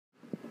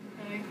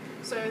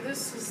So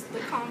this is the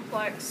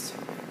complex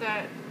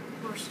that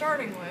we're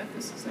starting with.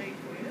 This is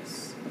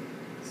aqueous.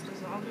 It's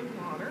dissolved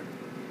in water.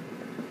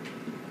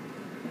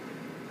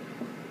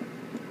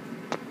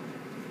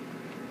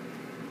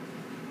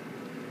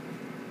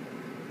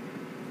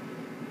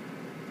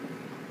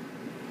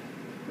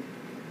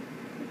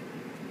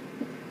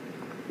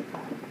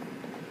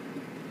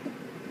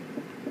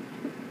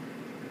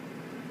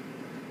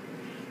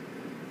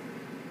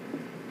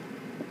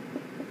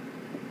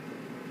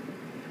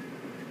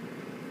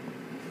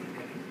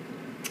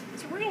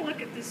 We're going to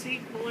look at this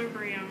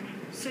equilibrium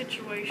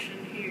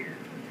situation here.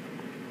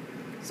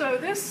 So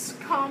this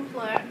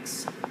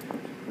complex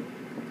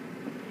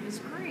is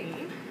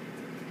green,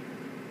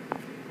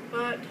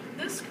 but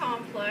this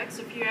complex,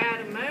 if you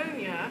add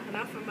ammonia,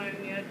 enough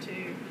ammonia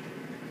to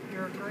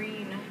your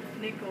green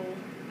nickel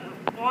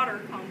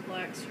water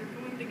complex, you're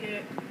going to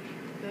get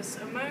this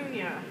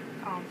ammonia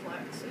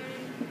complex,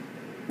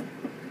 and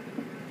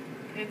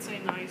it's a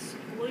nice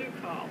blue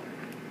color.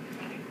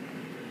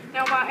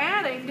 Now, by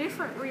adding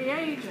different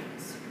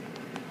reagents,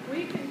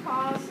 we can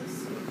cause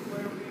this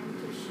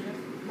equilibrium to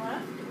shift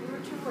left or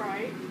to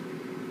right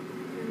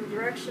in the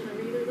direction of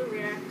either the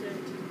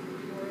reactant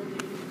or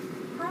the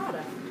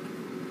product.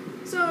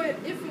 So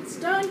if it's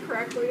done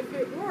correctly, if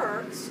it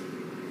works,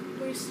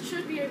 we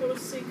should be able to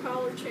see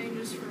color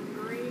changes from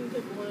green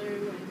to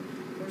blue,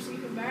 and of course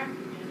even back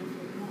again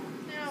if we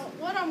want. Now,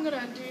 what I'm going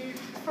to do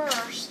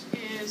first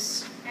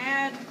is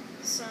add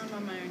some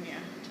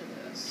ammonia to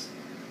this.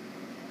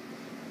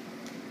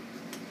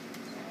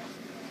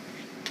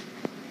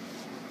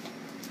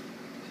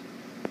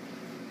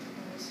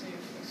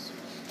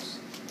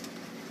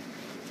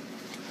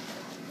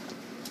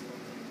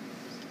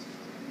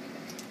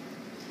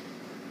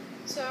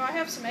 So I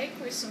have some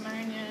aqueous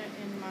ammonia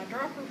in my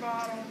dropper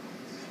bottle,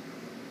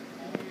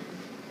 and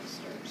I'll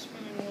start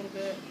spinning a little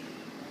bit.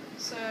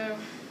 So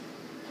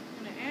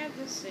I'm going to add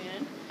this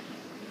in.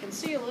 You can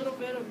see a little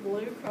bit of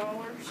blue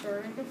color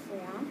starting to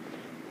form.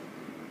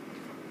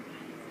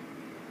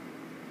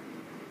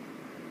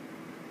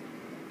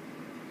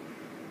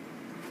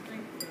 I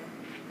think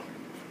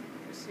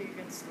you see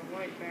against the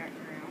white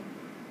background.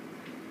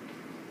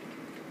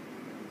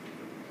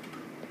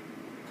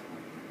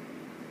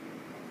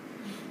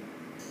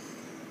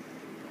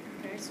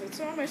 So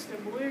it's almost a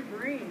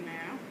blue-green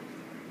now.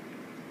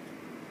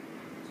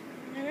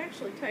 And it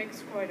actually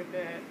takes quite a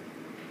bit.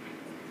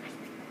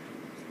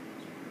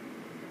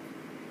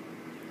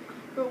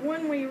 But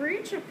when we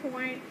reach a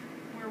point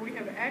where we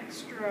have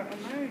extra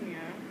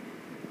ammonia,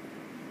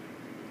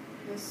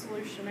 the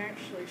solution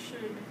actually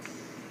should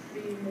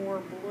be more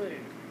blue.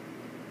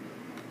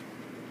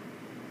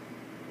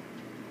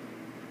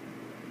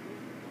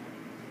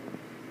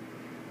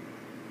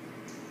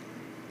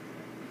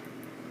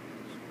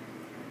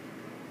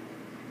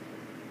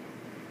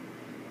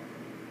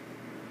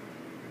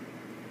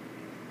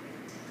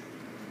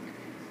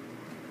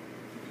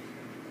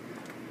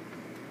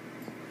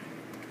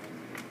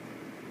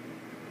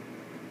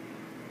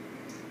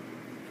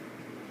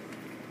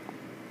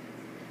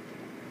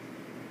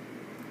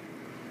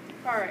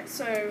 Alright,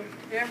 so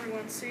did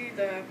everyone see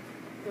the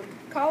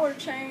color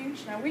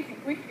change? Now we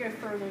could go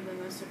further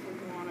than this if we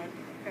wanted,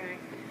 okay?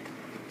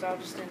 So I'll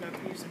just end up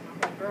using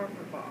my whole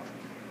dropper bottle.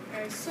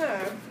 Okay, so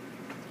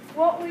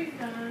what we've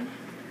done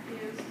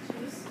is to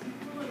this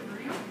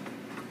equilibrium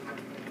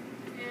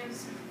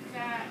is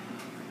that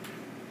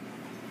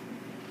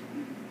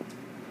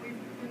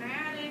we've been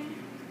adding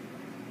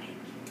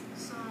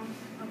some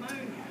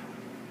ammonia.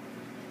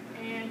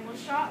 And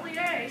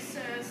Châtelier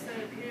says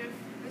that if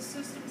the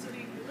system's at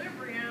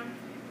equilibrium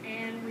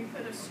and we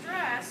put a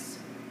stress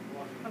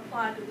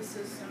applied to the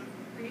system,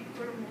 the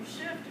equilibrium will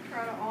shift to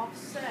try to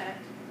offset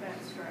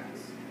that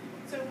stress.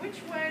 So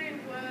which way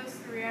was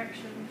the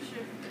reaction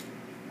shifted?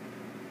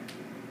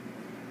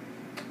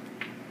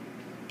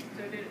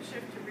 So did it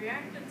shift to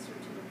reactants or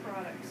to the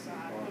product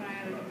side when I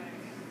added ammonia?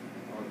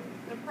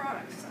 The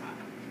product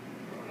side.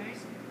 Okay?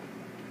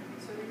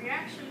 So the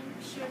reaction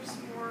shifts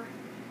more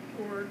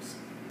towards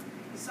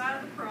the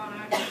side of the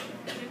product,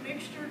 the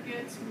mixture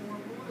gets more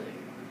blue.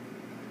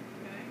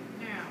 Okay,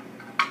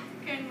 now,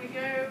 can we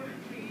go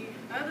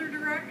the other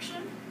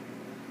direction?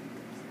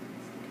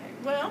 Okay,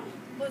 well,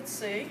 let's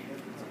see.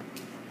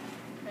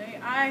 Okay,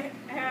 I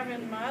have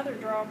in my other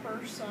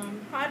dropper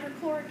some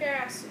hydrochloric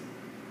acid.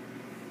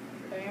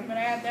 Okay, I'm going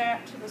to add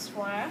that to this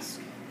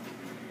flask.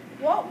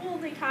 What will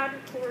the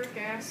hydrochloric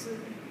acid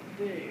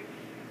do you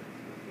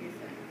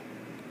think?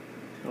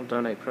 It'll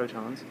donate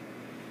protons.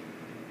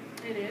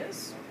 It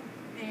is.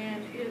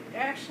 And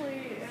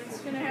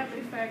it's going to have the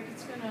effect,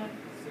 it's going to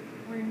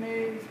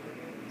remove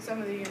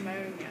some of the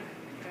ammonia,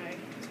 okay?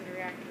 It's going to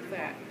react with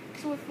that.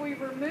 So if we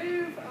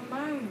remove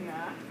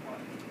ammonia,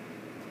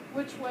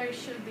 which way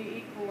should the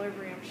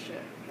equilibrium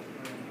shift?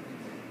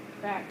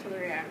 Back to the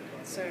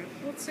reactant. So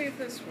let's see if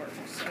this works.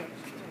 So I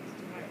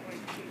might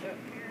want to sheet up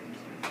here so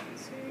you can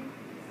see.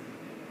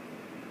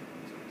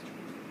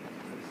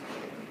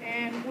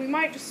 And we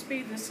might just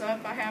speed this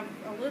up. I have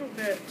a little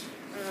bit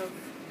of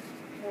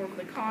more of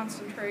the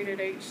concentrated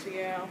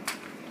HCl.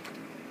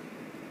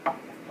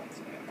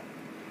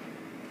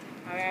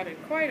 I added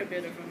quite a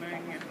bit of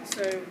ammonia,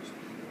 so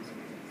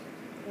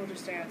we'll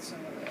just add some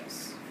of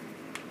this.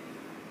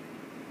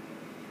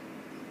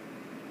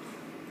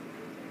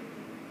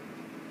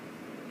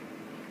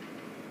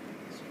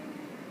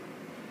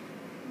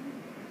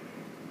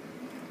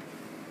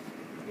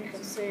 You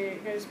can see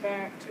it goes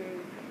back to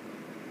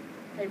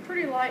a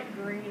pretty light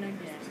green again.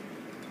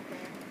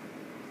 Okay.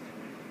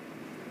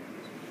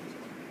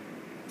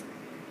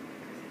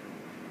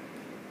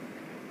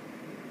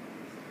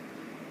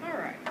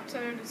 Alright,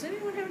 so does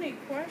anyone have any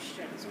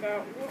questions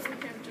about what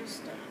we have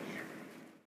just done?